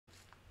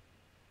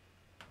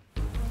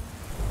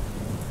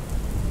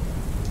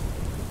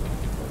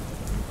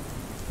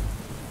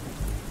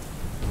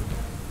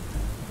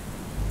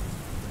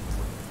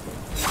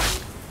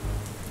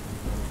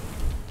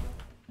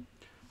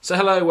So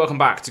hello, welcome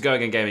back to Go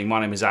Again Gaming. My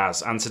name is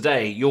Az, and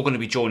today you're going to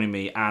be joining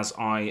me as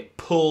I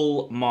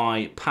pull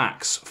my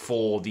packs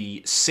for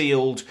the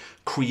sealed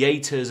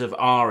Creators of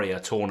Aria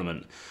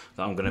tournament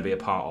that I'm going to be a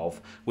part of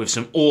with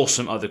some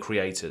awesome other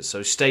creators.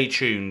 So stay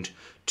tuned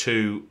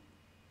to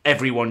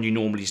everyone you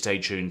normally stay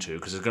tuned to,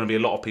 because there's going to be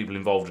a lot of people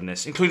involved in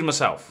this, including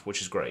myself, which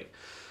is great.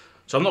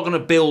 So I'm not going to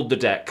build the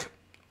deck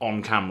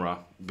on camera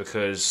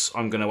because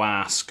I'm going to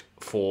ask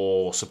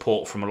for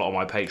support from a lot of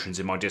my patrons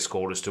in my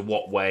Discord as to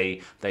what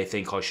way they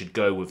think I should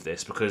go with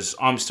this, because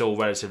I'm still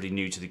relatively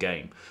new to the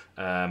game,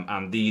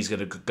 and these are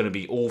going to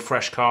be all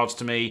fresh cards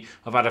to me.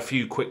 I've had a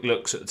few quick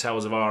looks at the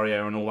Tales of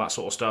Aria and all that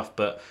sort of stuff,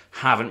 but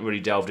haven't really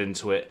delved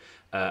into it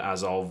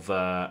as of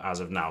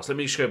now. So let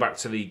me just go back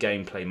to the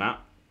gameplay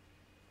map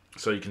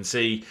so you can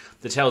see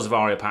the Tales of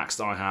Aria packs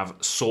that I have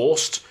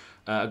sourced.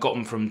 I got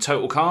them from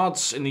Total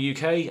Cards in the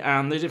UK,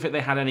 and they didn't think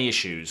they had any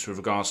issues with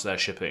regards to their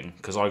shipping,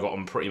 because I got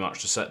them pretty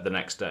much to set the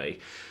next day.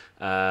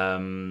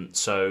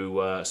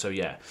 So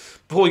yeah.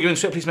 Before we go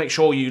into it, please make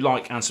sure you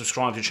like and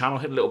subscribe to the channel.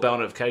 Hit the little bell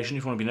notification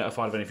if you want to be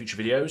notified of any future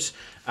videos.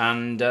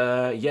 And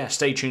yeah,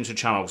 stay tuned to the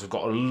channel because I've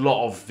got a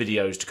lot of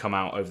videos to come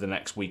out over the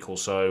next week or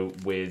so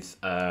with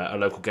a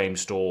local game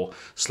store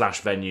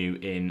 / venue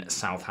in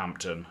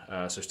Southampton.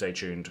 So stay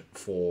tuned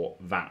for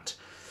that.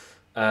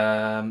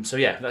 So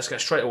yeah, let's get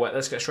straight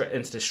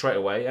into this straight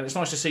away. And it's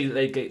nice to see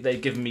that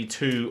they've given me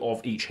 2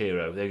 of each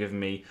hero. They've given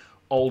me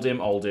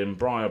Oldhim,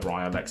 Briar,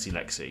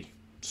 Lexi.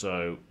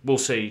 So we'll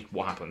see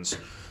what happens.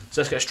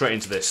 So let's get straight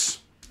into this.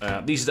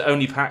 These are the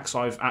only packs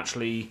I've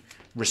actually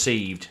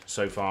received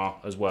so far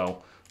as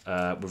well,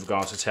 with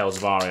regards to Tales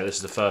of Aria. This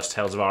is the first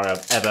Tales of Aria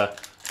I've ever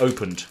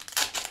opened.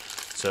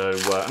 So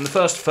and the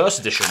first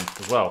edition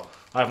as well.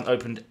 I haven't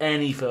opened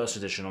any first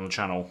edition on the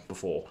channel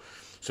before.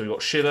 So we've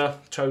got Shiver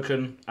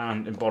token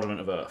and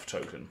Embodiment of Earth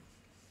token.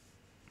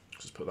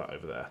 Just put that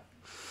over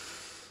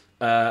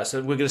there. So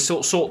we're going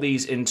to sort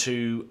these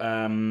into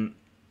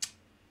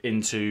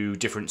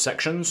different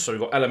sections. So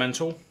we've got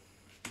Elemental,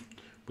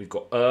 we've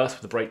got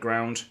Earth with the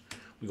Breakground,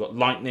 we've got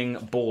Lightning,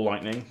 Ball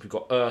Lightning, we've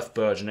got Earth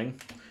Burgeoning,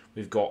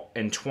 we've got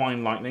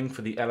Entwine Lightning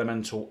for the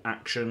Elemental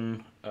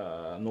action,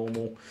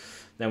 normal.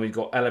 Then we've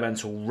got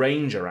Elemental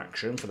Ranger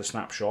action for the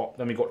Snapshot.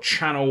 Then we've got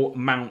Channel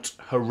Mount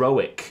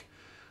Heroic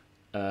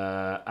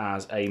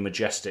as a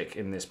Majestic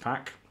in this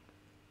pack,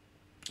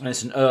 and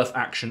it's an Earth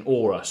action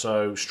aura,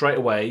 so straight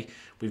away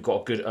we've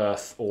got a good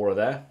Earth aura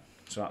there,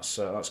 so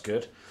that's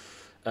good.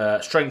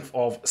 Strength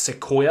of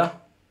Sequoia,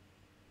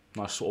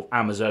 nice sort of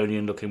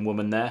Amazonian looking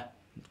woman there,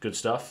 good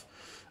stuff,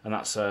 and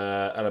that's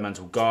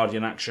Elemental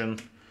Guardian action.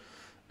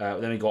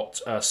 Then we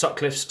got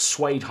Sutcliffe's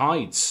Suede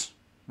Hides,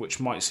 which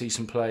might see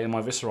some play in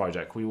my Viserai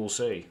deck, we will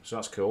see, so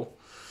that's cool.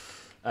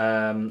 So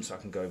I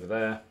can go over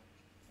there.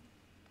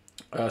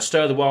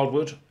 Stir the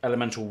Wildwood,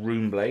 Elemental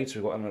Runeblade. So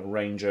we've got Elemental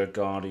Ranger,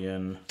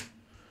 Guardian.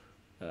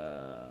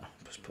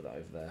 Let's put that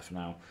over there for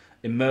now.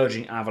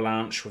 Emerging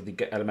Avalanche with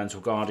the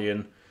Elemental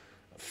Guardian.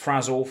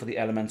 Frazzle for the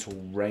Elemental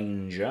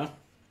Ranger.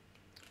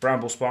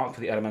 Bramble Spark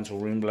for the Elemental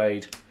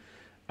Runeblade.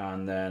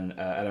 And then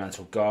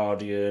Elemental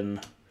Guardian.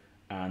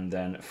 And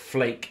then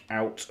Flake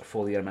Out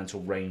for the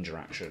Elemental Ranger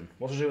action.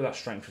 What to do with that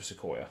Strength of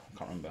Sequoia? I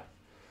can't remember.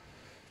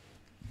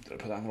 Did I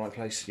put that in the right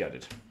place? Yeah, I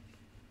did.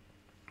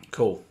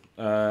 Cool.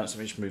 So let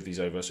me just move these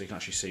over so you can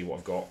actually see what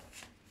I've got.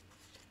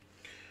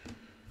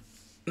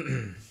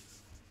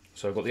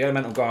 So I've got the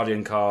Elemental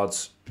Guardian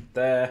cards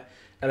there,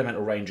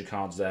 Elemental Ranger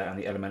cards there, and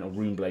the Elemental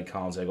Runeblade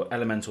cards there. I've got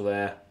Elemental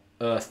there,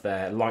 Earth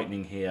there,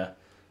 Lightning here,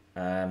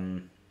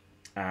 and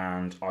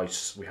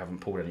Ice. We haven't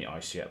pulled any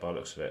Ice yet by the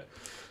looks of it.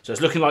 So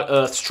it's looking like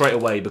Earth straight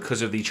away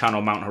because of the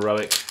Channel Mount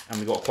Heroic, and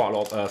we've got quite a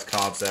lot of Earth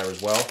cards there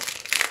as well.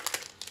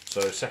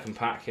 So second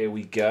pack, here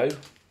we go.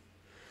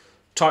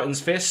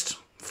 Titan's Fist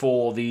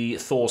for the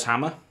Thor's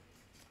Hammer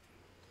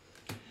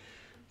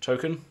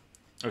token.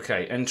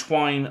 Okay,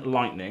 Entwine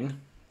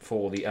Lightning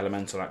for the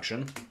Elemental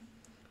action.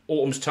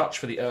 Autumn's Touch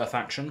for the Earth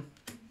action.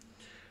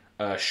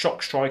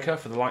 Shock Striker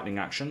for the Lightning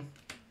action.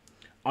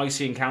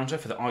 Icy Encounter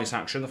for the Ice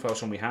action, the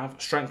first one we have.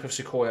 Strength of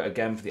Sequoia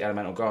again for the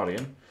Elemental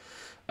Guardian.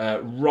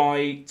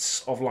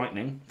 Rites of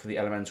Lightning for the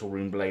Elemental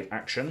Runeblade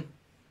action.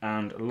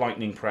 And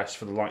Lightning Press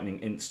for the Lightning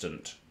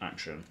Instant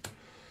action.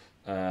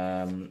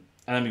 And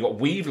then we've got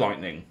Weave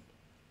Lightning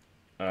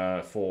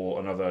for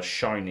another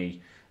shiny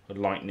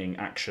Lightning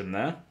action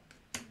there,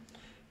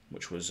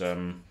 which was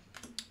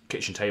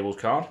Kitchen Tables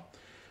card.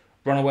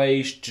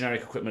 Runaways,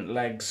 Generic Equipment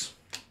Legs,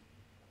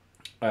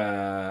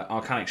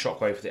 Arcanic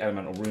Shockwave for the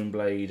Elemental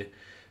Runeblade,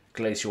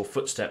 Glacial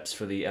Footsteps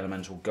for the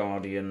Elemental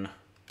Guardian,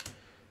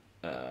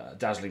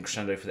 Dazzling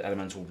Crescendo for the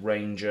Elemental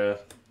Ranger,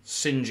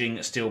 Singeing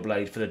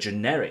Steelblade for the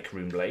generic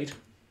Runeblade.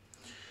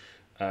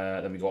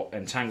 Then we got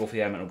Entangle for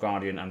the Elemental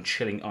Guardian and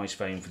Chilling Ice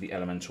Vein for the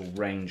Elemental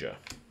Ranger.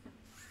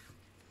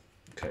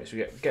 Okay, so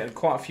we get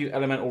quite a few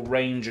Elemental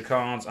Ranger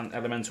cards and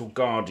Elemental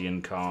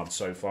Guardian cards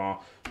so far.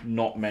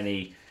 Not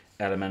many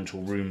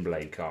Elemental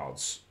Runeblade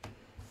cards.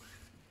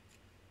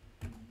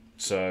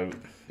 So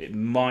it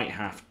might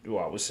have...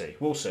 Well, we'll see.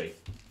 We'll see.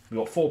 We've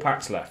got 4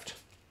 packs left.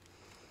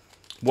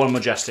 One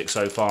Majestic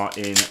so far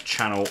in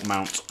Channel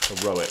Mount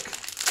Heroic.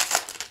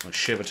 A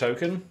Shiver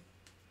token.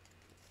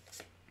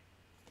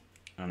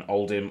 And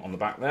Oldim on the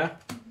back there.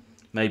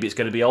 Maybe it's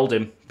going to be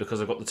Oldim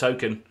because I've got the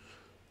token.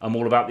 I'm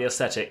all about the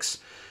aesthetics.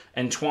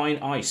 Entwine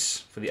Ice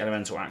for the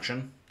elemental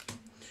action.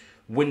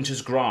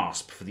 Winter's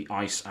Grasp for the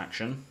ice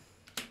action.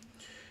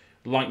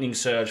 Lightning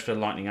Surge for the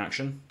lightning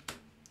action.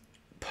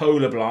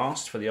 Polar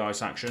Blast for the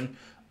ice action.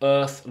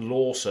 Earth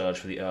Law Surge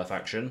for the earth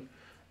action.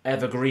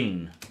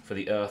 Evergreen for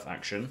the earth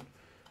action.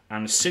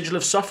 And Sigil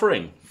of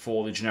Suffering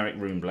for the generic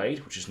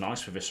Runeblade, which is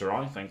nice for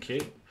Viscerai, thank you.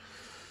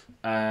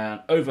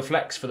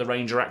 Overflex for the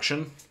Ranger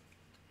action.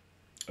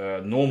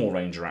 Normal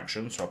Ranger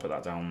action, so I'll put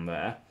that down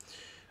there.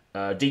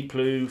 Deep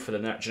Blue for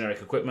the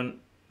generic equipment.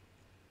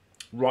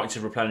 Rites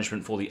of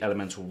Replenishment for the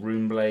Elemental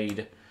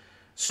Runeblade.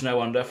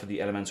 Snow Under for the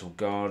Elemental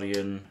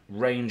Guardian.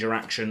 Ranger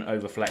action,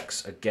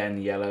 Overflex,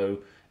 again yellow.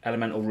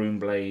 Elemental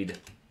Runeblade,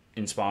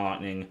 Inspire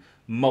Lightning.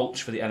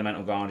 Mulch for the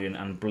Elemental Guardian.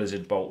 And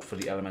Blizzard Bolt for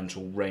the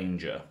Elemental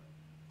Ranger.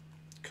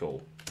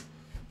 Cool.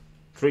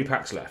 3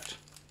 packs left.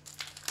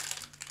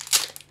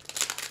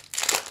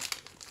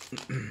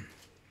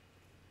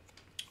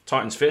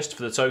 Titan's Fist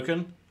for the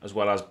token, as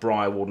well as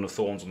Briar Warden of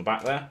Thorns on the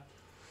back there.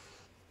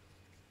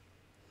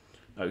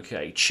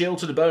 Okay, Chill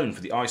to the Bone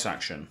for the ice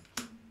action.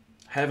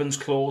 Heaven's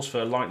Claws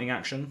for lightning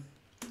action.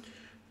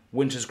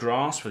 Winter's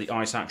Grasp for the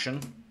ice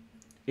action.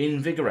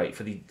 Invigorate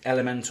for the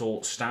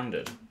elemental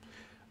standard.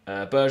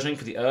 Burgeoning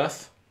for the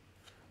earth.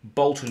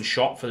 Bolt and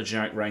Shot for the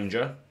generic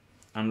ranger.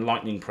 And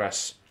Lightning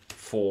Press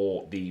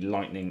for the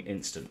lightning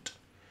instant.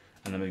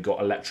 And then we've got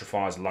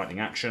Electrifier's lightning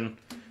action.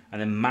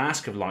 And then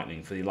Mask of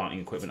Lightning for the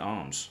lightning equipment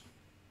arms.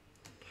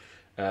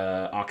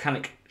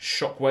 Arcanic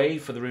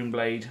Shockwave for the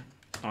Runeblade.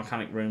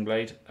 Arcanic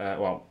Runeblade,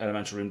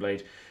 Elemental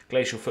Runeblade.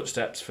 Glacial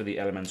Footsteps for the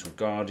Elemental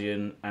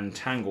Guardian.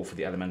 Entangle for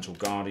the Elemental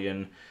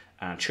Guardian.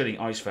 Chilling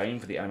Ice Vein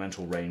for the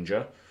Elemental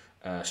Ranger.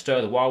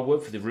 Stir the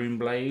Wildwood for the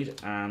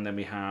Runeblade. And then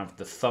we have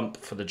the Thump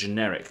for the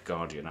generic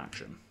Guardian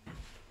action.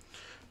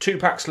 2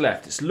 packs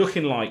left. It's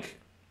looking like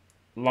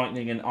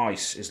Lightning and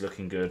Ice is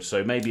looking good.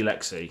 So maybe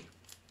Lexi.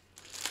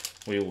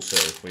 We will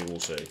see. We will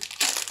see.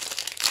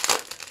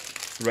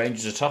 Range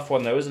is a tough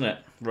one though, isn't it?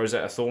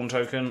 Rosetta Thorn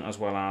token as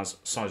well as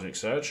Seismic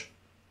Surge.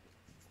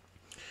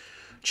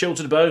 Chill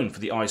to the Bone for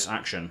the ice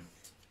action.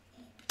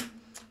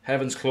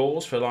 Heaven's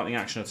Claws for lightning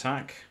action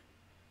attack.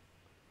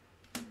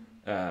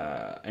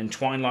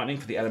 Entwine Lightning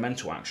for the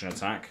elemental action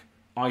attack.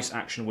 Ice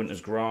action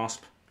Winter's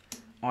Grasp.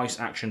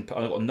 Ice action,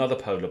 I've got another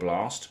Polar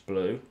Blast,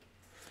 blue.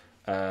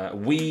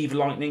 Weave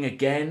Lightning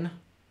again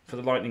for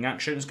the lightning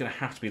action. It's going to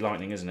have to be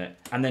lightning, isn't it?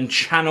 And then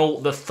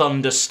Channel the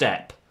Thunder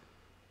Step.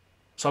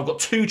 So I've got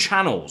 2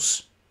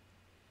 channels.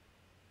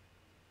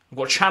 I've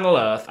got Channel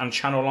Earth and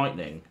Channel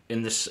Lightning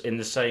in the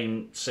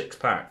same 6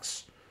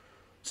 packs.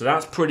 So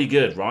that's pretty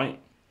good, right?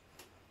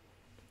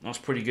 That's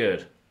pretty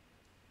good.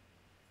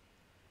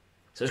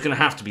 So it's going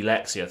to have to be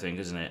Lexi, I think,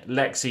 isn't it?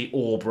 Lexi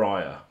or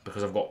Briar,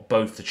 because I've got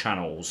both the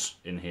channels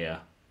in here.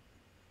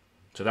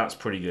 So that's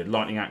pretty good.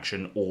 Lightning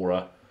action,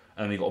 Aura,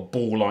 and then we've got a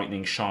Ball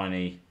Lightning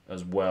Shiny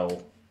as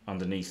well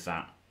underneath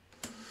that.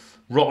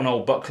 Rotten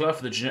Old Buckler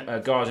for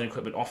the Guardian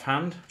Equipment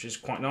offhand, which is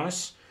quite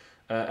nice.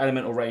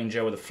 Elemental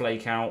Ranger with a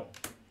Flake Out.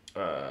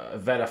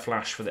 Vela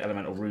Flash for the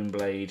Elemental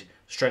Runeblade.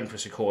 Strength for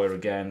Sequoia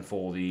again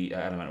for the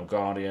Elemental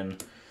Guardian.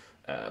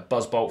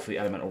 Buzzbolt for the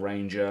Elemental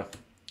Ranger.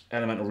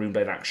 Elemental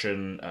Runeblade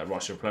action,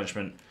 Rites of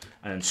Replenishment.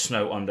 And then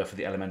Snow Under for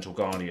the Elemental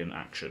Guardian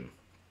action.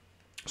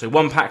 So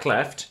 1 pack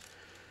left.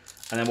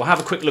 And then we'll have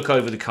a quick look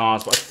over the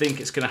cards, but I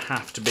think it's going to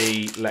have to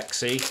be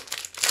Lexi.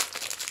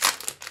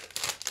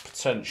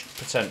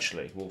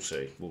 Potentially, we'll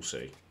see, we'll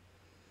see.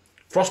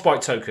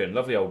 Frostbite token,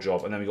 lovely old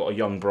job, and then we've got a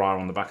young Briar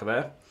on the back of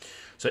there.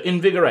 So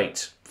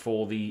Invigorate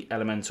for the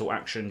elemental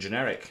action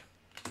generic.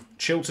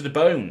 Chill to the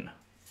Bone.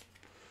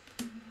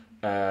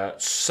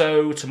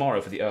 Sow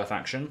Tomorrow for the earth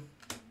action.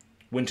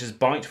 Winter's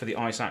Bite for the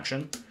ice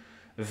action.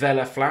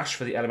 Vela Flash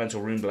for the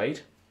elemental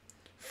Runeblade.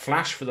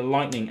 Flash for the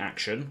lightning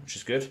action, which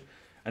is good.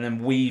 And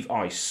then Weave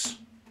Ice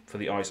for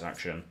the ice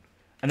action.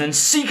 And then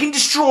Seek and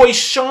Destroy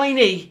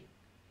Shiny.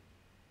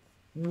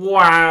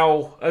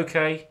 Wow,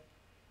 okay.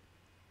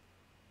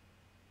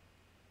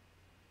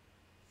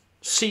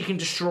 Seek and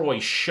Destroy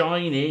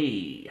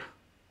Shiny.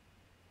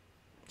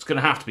 It's going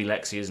to have to be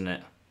Lexi, isn't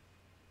it?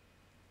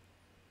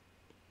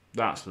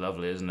 That's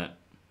lovely, isn't it?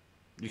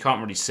 You can't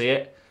really see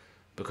it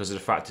because of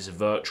the fact it's a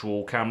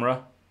virtual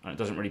camera and it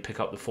doesn't really pick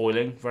up the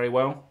foiling very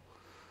well.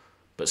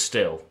 But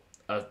still,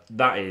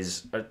 that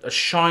is a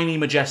shiny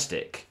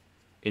Majestic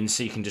in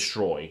Seek and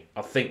Destroy.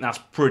 I think that's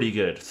pretty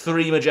good.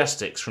 3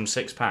 Majestics from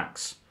 6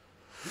 packs.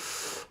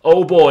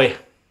 Oh boy,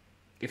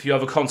 if you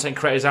other content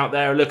creators out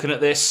there are looking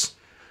at this,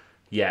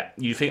 yeah,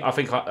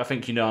 I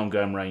think you know I'm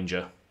going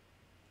Ranger.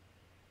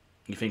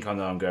 You think I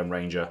know I'm going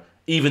Ranger.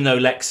 Even though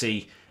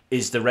Lexi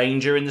is the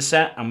Ranger in the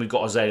set and we've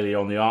got Azalea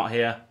on the art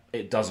here,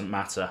 it doesn't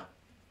matter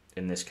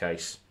in this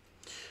case.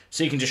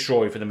 Seek and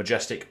Destroy for the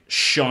Majestic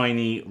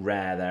shiny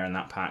rare there in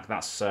that pack.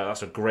 That's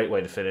a great way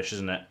to finish,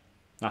 isn't it?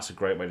 That's a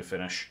great way to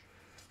finish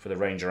for the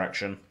Ranger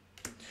action.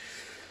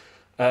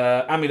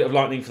 Amulet of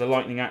Lightning for the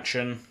lightning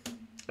action.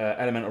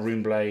 Elemental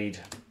Rune Blade,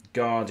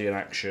 Guardian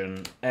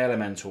action,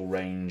 Elemental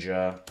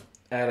Ranger,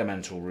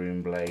 Elemental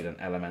Rune Blade, and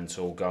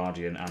Elemental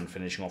Guardian, and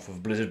finishing off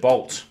with Blizzard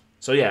Bolt.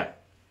 So yeah.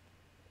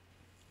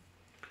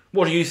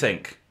 What do you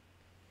think?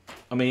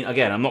 I mean,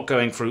 again, I'm not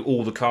going through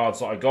all the cards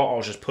that I got. I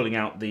was just pulling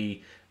out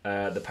the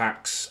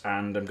packs,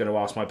 and I'm going to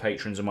ask my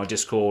patrons in my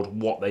Discord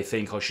what they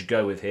think I should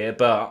go with here.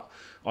 But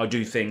I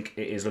do think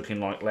it is looking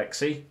like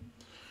Lexi,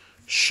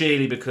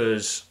 sheerly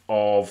because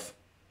of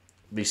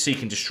the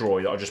Seek and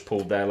Destroy that I just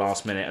pulled there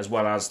last minute, as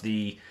well as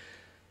the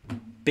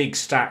big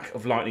stack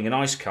of Lightning and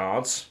Ice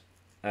cards,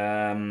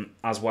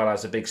 as well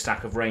as the big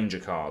stack of Ranger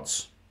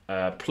cards,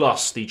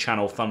 plus the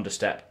Channel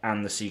Thunderstep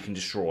and the Seek and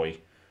Destroy,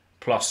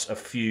 plus a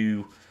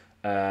few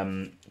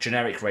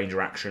generic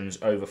Ranger actions,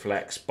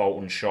 Overflex,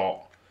 Bolt and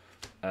Shot,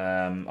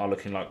 are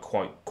looking like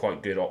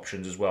quite good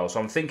options as well.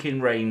 So I'm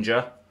thinking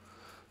Ranger.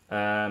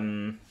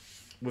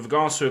 With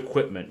regards to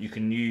equipment, you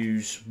can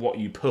use what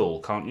you pull,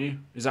 can't you?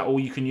 Is that all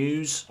you can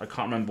use? I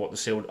can't remember what the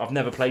sealed... I've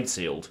never played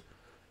sealed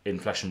in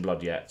Flesh and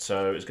Blood yet,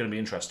 so it's going to be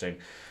interesting.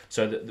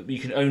 So that you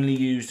can only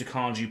use the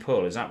cards you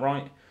pull, is that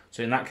right?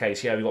 So in that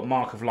case, yeah, we've got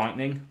Mark of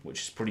Lightning,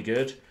 which is pretty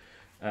good.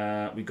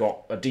 We've got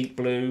a Deep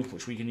Blue,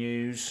 which we can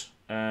use.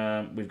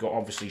 We've got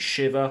obviously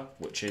Shiver,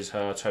 which is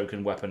her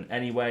token weapon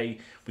anyway.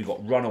 We've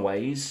got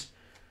Runaways.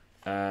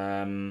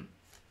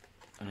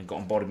 And I've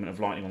got Embodiment of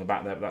Lightning on the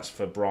back there, but that's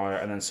for Briar,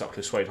 and then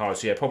Suckler Suede High.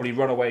 So yeah, probably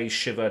Runaways,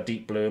 Shiver,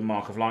 Deep Blue, and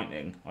Mark of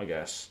Lightning, I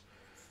guess.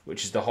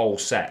 Which is the whole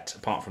set,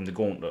 apart from the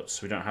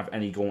gauntlets. We don't have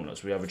any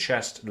gauntlets. We have a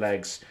chest,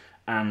 legs,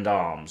 and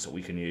arms that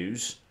we can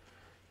use.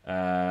 Put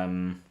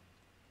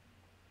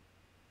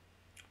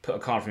a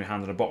card from your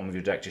hand on the bottom of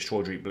your deck,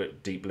 destroy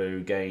Deep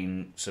Blue,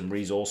 gain some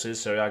resources.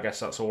 So I guess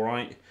that's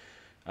alright.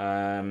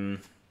 So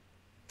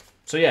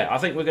yeah, I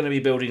think we're going to be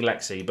building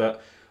Lexi,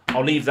 but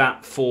I'll leave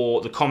that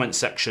for the comment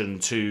section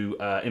to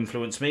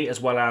influence me,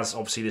 as well as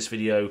obviously this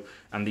video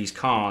and these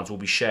cards will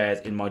be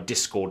shared in my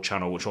Discord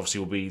channel, which obviously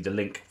will be, the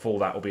link for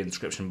that will be in the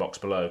description box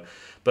below.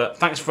 But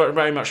thanks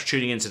very much for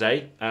tuning in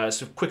today.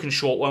 It's a quick and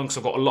short one because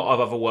I've got a lot of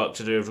other work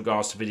to do with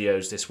regards to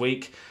videos this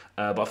week.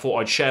 But I thought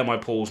I'd share my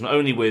pulls not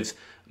only with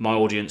my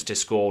audience,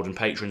 Discord and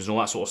patrons and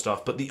all that sort of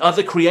stuff, but the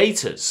other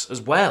creators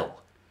as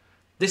well.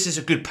 This is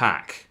a good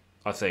pack,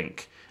 I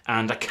think,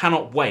 and I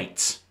cannot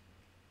wait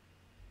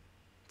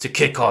to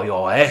kick all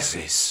your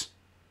asses.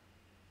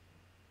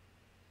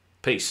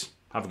 Peace.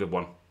 Have a good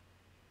one.